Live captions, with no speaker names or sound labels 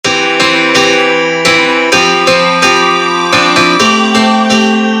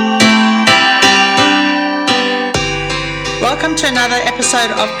Welcome to another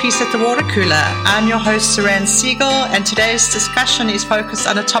episode of Peace at the Water Cooler. I'm your host, Saran Siegel, and today's discussion is focused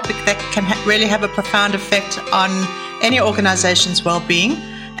on a topic that can really have a profound effect on any organization's well-being,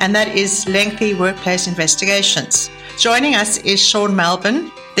 and that is lengthy workplace investigations. Joining us is Sean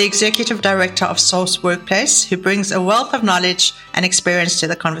Melbourne, the Executive Director of Source Workplace, who brings a wealth of knowledge and experience to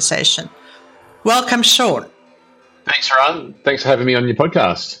the conversation. Welcome, Sean. Thanks, Saran. Thanks for having me on your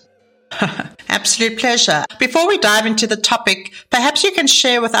podcast. Absolute pleasure. Before we dive into the topic, perhaps you can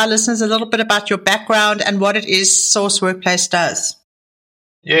share with our listeners a little bit about your background and what it is Source Workplace does.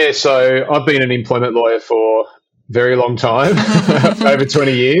 Yeah, so I've been an employment lawyer for a very long time, for over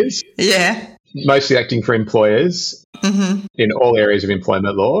 20 years. Yeah. Mostly acting for employers in all areas of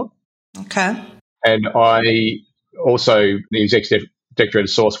employment law. Okay. And I also the Executive Director of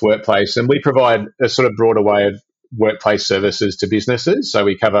Source Workplace, and we provide a sort of broader way of workplace services to businesses. So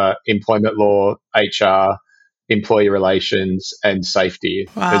we cover employment law, HR, employee relations, and safety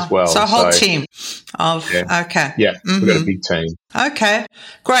as well. So a whole team of, okay. Yeah, we've got a big team. Okay,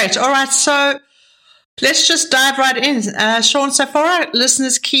 great. All right, so let's just dive right in. Sean, so for our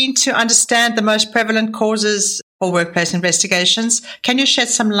listeners keen to understand the most prevalent causes for workplace investigations, can you shed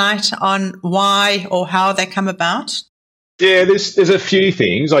some light on why or how they come about? Yeah, there's a few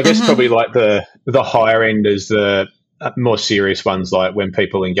things. I guess probably like the higher end is the more serious ones, like when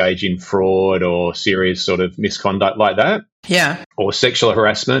people engage in fraud or serious sort of misconduct like that. Yeah. Or sexual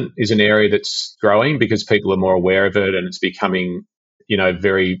harassment is an area that's growing because people are more aware of it, and it's becoming,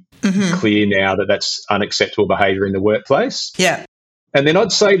 very clear now that that's unacceptable behaviour in the workplace. Yeah. And then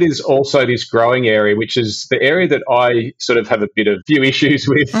I'd say there's also this growing area, which is the area that I sort of have a few issues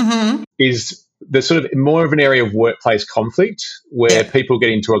with, is the sort of more of an area of workplace conflict where people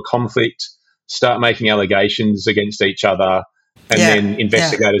get into a conflict, start making allegations against each other, and then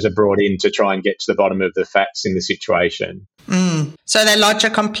investigators are brought in to try and get to the bottom of the facts in the situation. So they lodge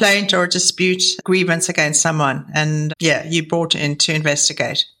a complaint or a dispute, grievance against someone, and you brought in to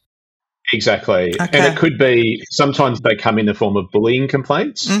investigate. Exactly. Okay. And it could be sometimes they come in the form of bullying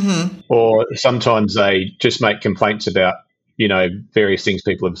complaints, or sometimes they just make complaints about various things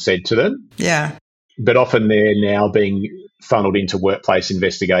people have said to them. Yeah. But often they're now being funneled into workplace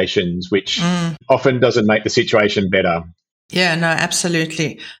investigations, which often doesn't make the situation better. Yeah, no,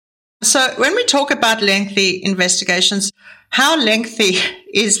 absolutely. So when we talk about lengthy investigations, how lengthy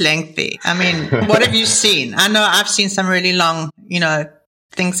is lengthy? I mean, what have you seen? I know I've seen some really long,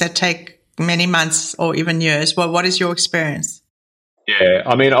 things that take many months or even years. Well, what is your experience? Yeah,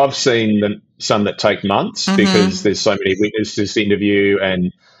 I mean, I've seen some that take months because there's so many witnesses to interview,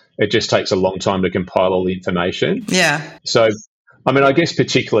 and it just takes a long time to compile all the information. Yeah. So, I mean, I guess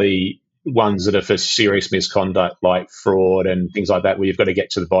particularly ones that are for serious misconduct like fraud and things like that, where you've got to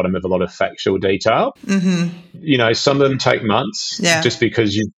get to the bottom of a lot of factual detail. Some of them take months just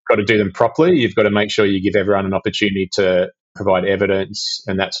because you've got to do them properly. You've got to make sure you give everyone an opportunity to provide evidence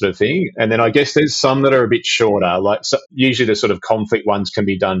and that sort of thing. And then I guess there's some that are a bit shorter, usually the sort of conflict ones can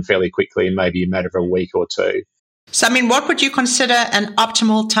be done fairly quickly in maybe a matter of a week or two. So, I mean, what would you consider an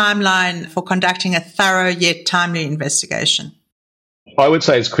optimal timeline for conducting a thorough yet timely investigation? I would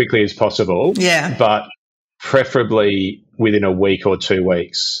say as quickly as possible, but preferably within a week or 2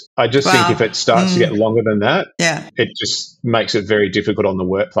 weeks. I just think if it starts to get longer than that, it just makes it very difficult on the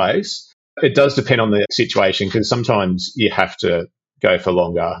workplace. It does depend on the situation because sometimes you have to go for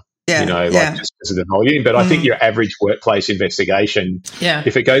longer, just because of the volume. But I think your average workplace investigation,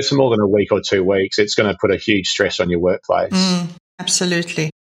 if it goes for more than a week or 2 weeks, it's going to put a huge stress on your workplace.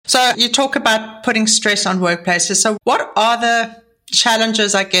 Absolutely. So you talk about putting stress on workplaces. So what are the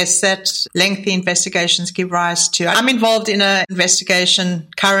challenges, I guess, that lengthy investigations give rise to? I'm involved in an investigation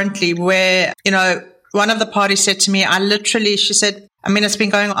currently where, one of the parties said to me, she said, it's been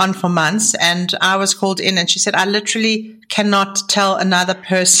going on for months, and I was called in and she said, I literally cannot tell another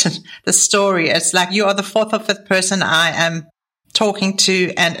person the story. It's like you are the fourth or fifth person I am talking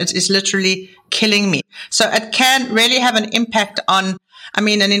to, and it is literally killing me. So it can really have an impact on,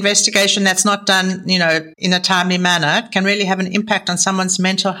 an investigation that's not done, in a timely manner. It can really have an impact on someone's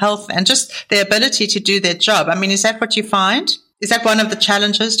mental health and just their ability to do their job. Is that what you find? Is that one of the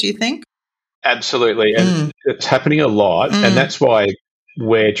challenges, do you think? Absolutely. And it's happening a lot. And that's why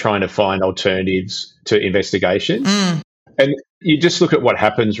we're trying to find alternatives to investigation. And you just look at what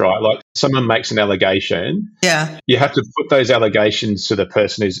happens, right? Like someone makes an allegation. Yeah. You have to put those allegations to the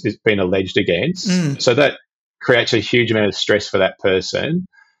person who's been alleged against. So that creates a huge amount of stress for that person.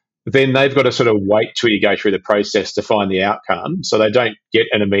 Then they've got to sort of wait till you go through the process to find the outcome. So they don't get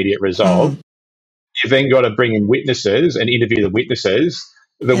an immediate result. You've then got to bring in witnesses and interview the witnesses.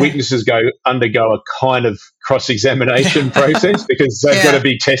 the witnesses undergo a kind of cross-examination process because they've got to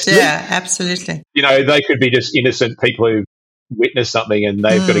be tested. Yeah, absolutely. They could be just innocent people who witnessed something and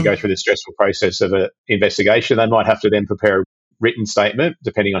they've got to go through the stressful process of an investigation. They might have to then prepare a written statement,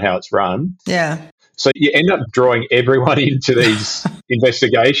 depending on how it's run. Yeah. So you end up drawing everyone into these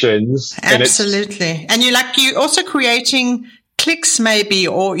investigations. Absolutely. And you're also creating cliques maybe,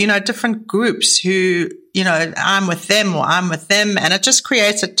 or, different groups who, I'm with them or I'm with them. And it just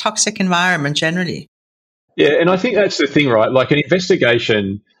creates a toxic environment generally. Yeah. And I think that's the thing, right? Like an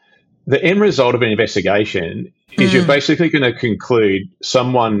investigation, the end result of an investigation is you're basically going to conclude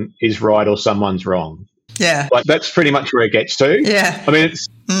someone is right or someone's wrong. Yeah. Like that's pretty much where it gets to. Yeah. I mean,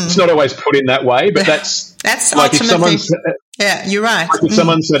 it's not always put in that way, but that's like if someone's, you're right. Like if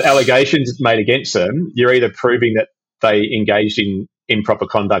someone's got allegations made against them, you're either proving that they engaged in improper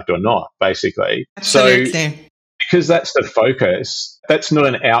conduct or not, basically. Absolutely. So because that's the focus, that's not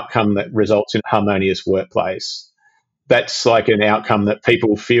an outcome that results in a harmonious workplace. That's like an outcome that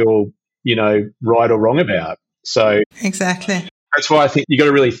people feel, right or wrong about. So exactly. That's why I think you got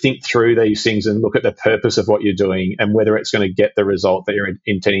to really think through these things and look at the purpose of what you're doing and whether it's going to get the result that you're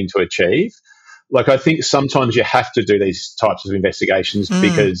intending to achieve. Like I think sometimes you have to do these types of investigations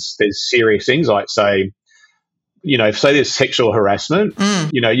because there's serious things like say there's sexual harassment,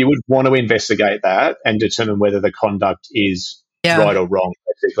 you would want to investigate that and determine whether the conduct is right or wrong,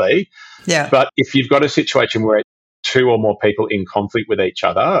 basically. Yeah. But if you've got a situation where it's two or more people in conflict with each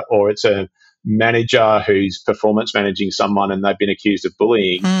other, or it's a manager who's performance managing someone and they've been accused of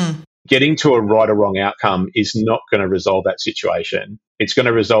bullying, getting to a right or wrong outcome is not going to resolve that situation. It's going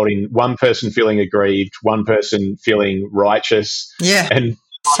to result in one person feeling aggrieved, one person feeling righteous, and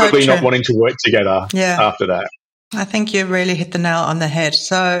probably not wanting to work together after that. I think you really hit the nail on the head.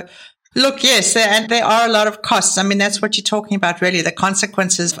 So, look, yes, and there are a lot of costs. I mean, that's what you're talking about, really, the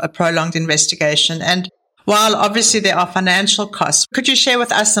consequences of a prolonged investigation. And while obviously there are financial costs, could you share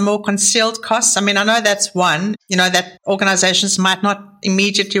with us some more concealed costs? I mean, I know that's one, that organizations might not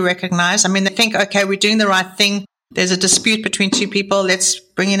immediately recognize. I mean, they think, okay, we're doing the right thing. There's a dispute between two people. Let's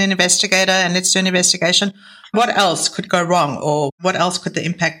bring in an investigator and let's do an investigation. What else could go wrong, or what else could the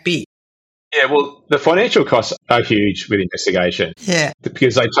impact be? Yeah, well, the financial costs are huge with investigation. Yeah.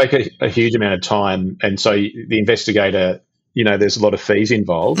 Because they take a huge amount of time. And so the investigator, there's a lot of fees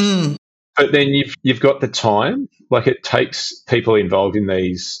involved. But then you've got the time. Like it takes people involved in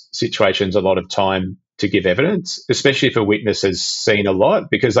these situations a lot of time to give evidence, especially if a witness has seen a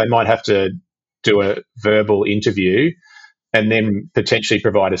lot, because they might have to do a verbal interview and then potentially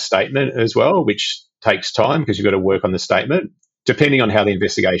provide a statement as well, which takes time because you've got to work on the statement, depending on how the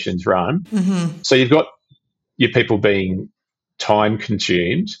investigation's run. So you've got your people being time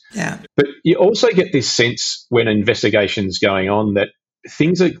consumed. Yeah. But you also get this sense when an investigation's going on that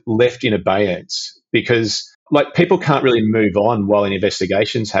things are left in abeyance because people can't really move on while an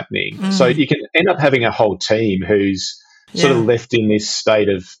investigation's happening. So you can end up having a whole team who's sort of left in this state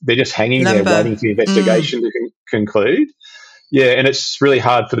of they're just hanging there waiting for the investigation to conclude. Yeah, and it's really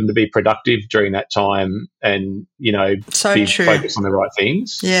hard for them to be productive during that time and, be focused on the right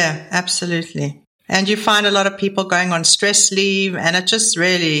things. Yeah, absolutely. And you find a lot of people going on stress leave, and it just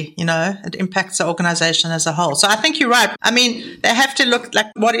really, it impacts the organization as a whole. So I think you're right. I mean, they have to look like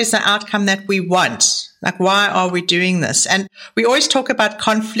what is the outcome that we want? Like, why are we doing this? And we always talk about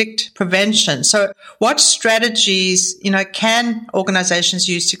conflict prevention. So what strategies, can organizations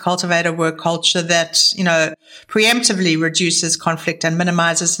use to cultivate a work culture that, preemptively reduces conflict and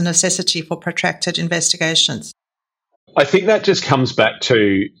minimizes the necessity for protracted investigations? I think that just comes back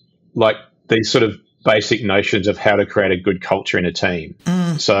to these sort of basic notions of how to create a good culture in a team.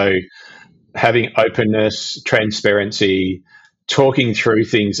 So having openness, transparency, talking through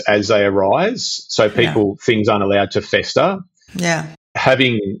things as they arise so things aren't allowed to fester. Yeah.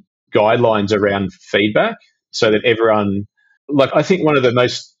 Having guidelines around feedback so that everyone, I think one of the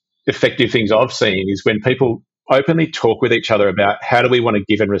most effective things I've seen is when people openly talk with each other about how do we want to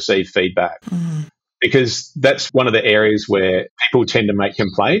give and receive feedback. Because that's one of the areas where people tend to make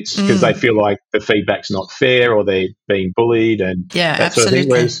complaints because they feel like the feedback's not fair or they're being bullied and that sort of thing.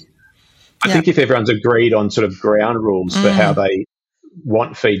 Whereas I think if everyone's agreed on sort of ground rules for how they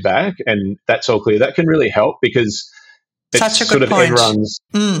want feedback and that's all clear, that can really help because it's such a sort good of point. Everyone's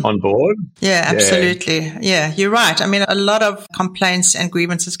on board. Yeah, absolutely. Yeah, you're right. I mean, a lot of complaints and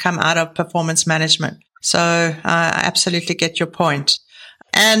grievances come out of performance management. So I absolutely get your point.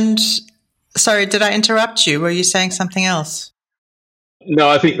 And sorry, did I interrupt you? Were you saying something else? No,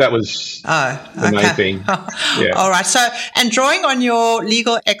 I think that was the main thing. Yeah. All right. So, and drawing on your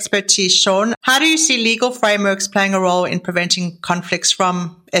legal expertise, Sean, how do you see legal frameworks playing a role in preventing conflicts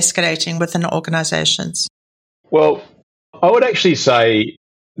from escalating within organizations? Well, I would actually say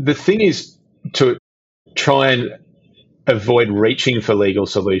the thing is to try and avoid reaching for legal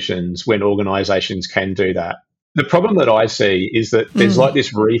solutions when organizations can do that. The problem that I see is that there's like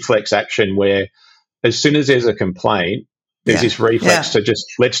this reflex action where as soon as there's a complaint, there's this reflex to just,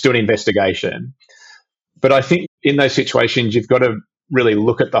 let's do an investigation. But I think in those situations, you've got to really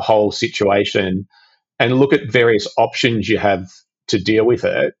look at the whole situation and look at various options you have to deal with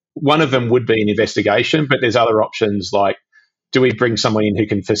it. One of them would be an investigation, but there's other options like, do we bring someone in who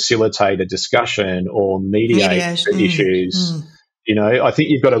can facilitate a discussion or mediate the issues? You know, I think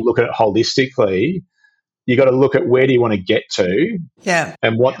you've got to look at it holistically. You've got to look at where do you want to get to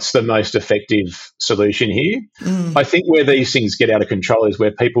and what's the most effective solution here. I think where these things get out of control is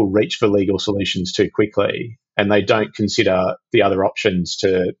where people reach for legal solutions too quickly and they don't consider the other options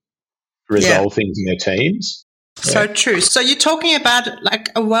to resolve things in their teams. So true. So you're talking about like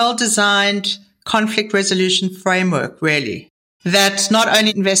a well-designed conflict resolution framework, really, that not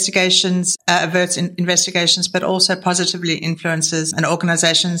only averts investigations, but also positively influences an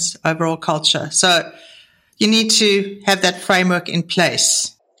organization's overall culture. So you need to have that framework in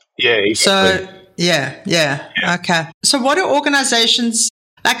place. Yeah, exactly. So, yeah. Okay. So what do organizations,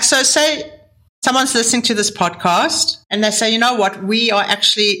 like, so say someone's listening to this podcast and they say, you know what, we are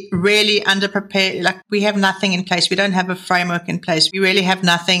actually really underprepared. Like we have nothing in place. We don't have a framework in place. We really have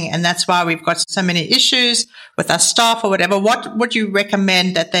nothing. And that's why we've got so many issues with our staff or whatever. What would you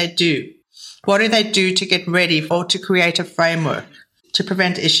recommend that they do? What do they do to get ready or to create a framework to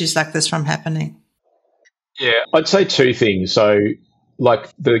prevent issues like this from happening? Yeah, I'd say two things. So, like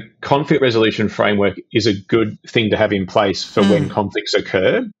the conflict resolution framework is a good thing to have in place for when conflicts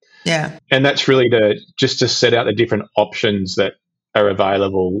occur. Yeah. And that's really to set out the different options that are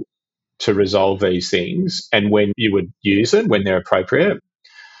available to resolve these things and when you would use them, when they're appropriate.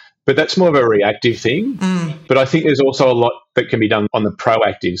 But that's more of a reactive thing. But I think there's also a lot that can be done on the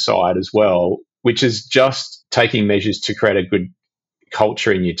proactive side as well, which is just taking measures to create a good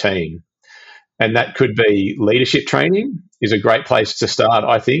culture in your team. And that could be leadership training is a great place to start,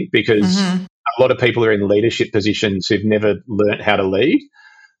 I think, because a lot of people are in leadership positions who've never learnt how to lead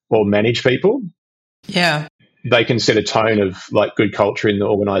or manage people. Yeah. They can set a tone of like good culture in the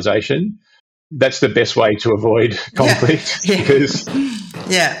organisation. That's the best way to avoid conflict. Because,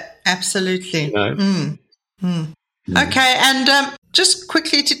 absolutely. You know, Okay, and just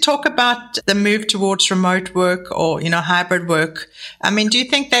quickly to talk about the move towards remote work or, hybrid work. I mean, do you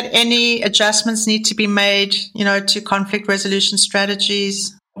think that any adjustments need to be made, to conflict resolution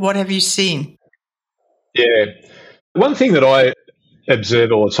strategies? What have you seen? Yeah. One thing that I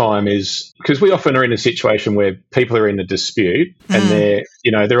observe all the time is because we often are in a situation where people are in a dispute and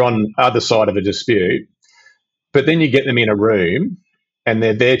they're on the other side of a dispute, but then you get them in a room and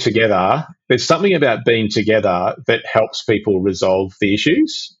they're there together. There's something about being together that helps people resolve the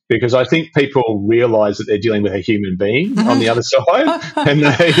issues because I think people realise that they're dealing with a human being on the other side and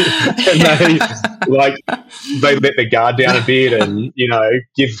they let their guard down a bit and,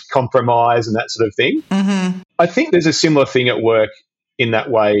 give compromise and that sort of thing. I think there's a similar thing at work in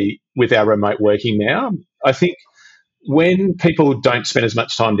that way with our remote working now. I think when people don't spend as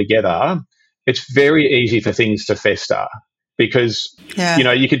much time together, it's very easy for things to fester. Because,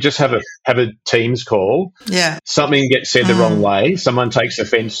 you could just have a Teams call. Yeah. Something gets said the wrong way. Someone takes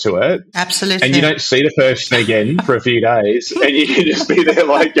offence to it. Absolutely. And you don't see the person again for a few days. And you can just be there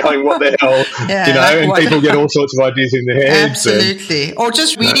like going, what the hell? And people get all sorts of ideas in their heads. Absolutely. Or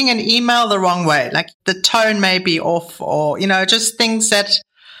just reading an email the wrong way. Like the tone may be off or, just things that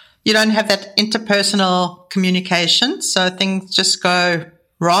you don't have that interpersonal communication. So things just go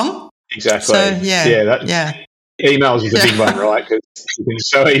wrong. Exactly. So, emails is a big one, right? Because you can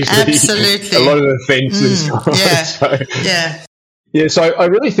so easily a lot of offences. So I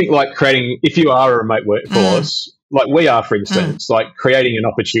really think like creating, if you are a remote workforce, like we are, for instance, like creating an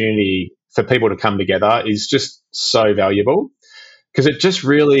opportunity for people to come together is just so valuable because it just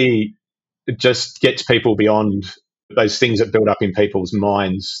gets people beyond those things that build up in people's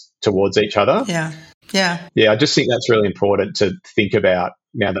minds towards each other. Yeah, I just think that's really important to think about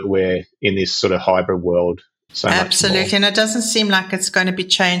now that we're in this sort of hybrid world. So absolutely. And it doesn't seem like it's going to be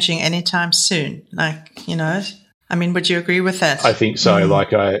changing anytime soon. would you agree with that? I think so.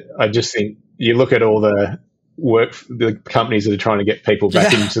 Like I just think you look at all the the companies that are trying to get people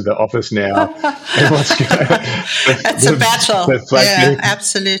back into the office now. It's a battle. Yeah,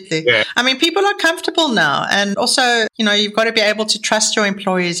 absolutely. Yeah. I mean, people are comfortable now. And also, you've got to be able to trust your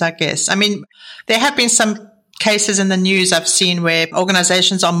employees, I guess. I mean, there have been some cases in the news I've seen where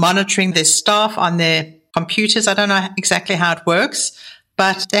organizations are monitoring their staff on their computers. I don't know exactly how it works,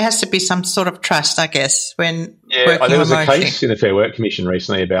 but there has to be some sort of trust, I guess, when working there was remotely. A case in the Fair Work Commission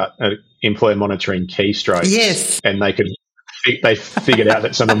recently about employer monitoring keystrokes. Yes. And they figured out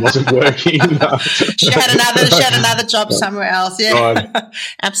that someone wasn't working. She had another job somewhere else. Yeah,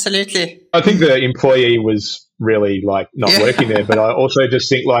 absolutely. I think the employee was really not working there, but I also just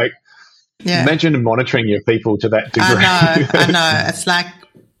think imagine monitoring your people to that degree. I know. It's like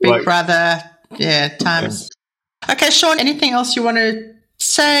Big Brother. Yeah, times. Okay, Sean, anything else you want to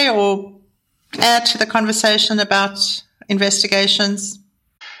say or add to the conversation about investigations?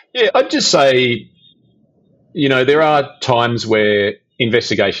 Yeah, I'd just say, there are times where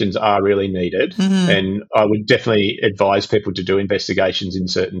investigations are really needed, and I would definitely advise people to do investigations in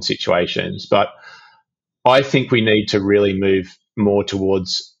certain situations. But I think we need to really move more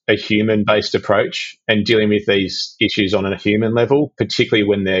towards a human-based approach and dealing with these issues on a human level, particularly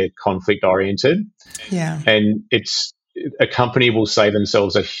when they're conflict-oriented. Yeah. And a company will save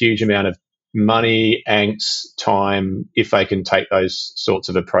themselves a huge amount of money, angst, time, if they can take those sorts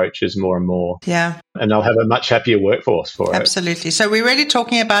of approaches more and more. Yeah. And they'll have a much happier workforce for it. Absolutely. So we're really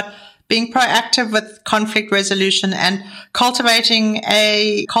talking about being proactive with conflict resolution and cultivating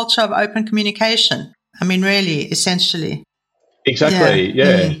a culture of open communication. I mean, really, essentially. Exactly,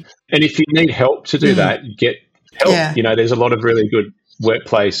 yeah. And if you need help to do that, get help. Yeah. There's a lot of really good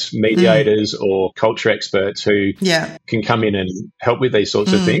workplace mediators or culture experts who can come in and help with these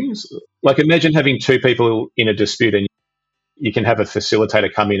sorts of things. Like, imagine having two people in a dispute and you can have a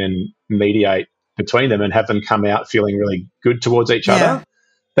facilitator come in and mediate between them and have them come out feeling really good towards each other.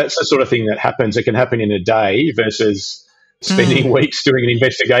 That's the sort of thing that happens. It can happen in a day versus spending weeks doing an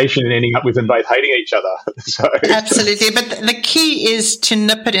investigation and ending up with them both hating each other. So. Absolutely. But the key is to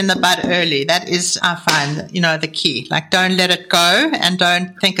nip it in the bud early. That is, I find, the key. Don't let it go and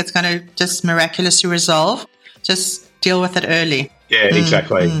don't think it's going to just miraculously resolve. Just deal with it early. Yeah,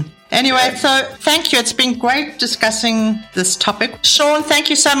 exactly. Anyway, so thank you. It's been great discussing this topic. Sean, thank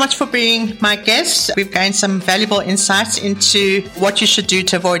you so much for being my guest. We've gained some valuable insights into what you should do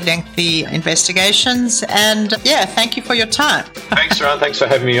to avoid lengthy investigations. And thank you for your time. Thanks, Ron. Thanks for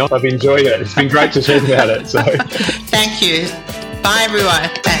having me on. I've enjoyed it. It's been great to talk about it. So, thank you. Bye, everyone.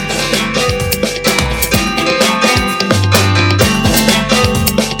 Thanks.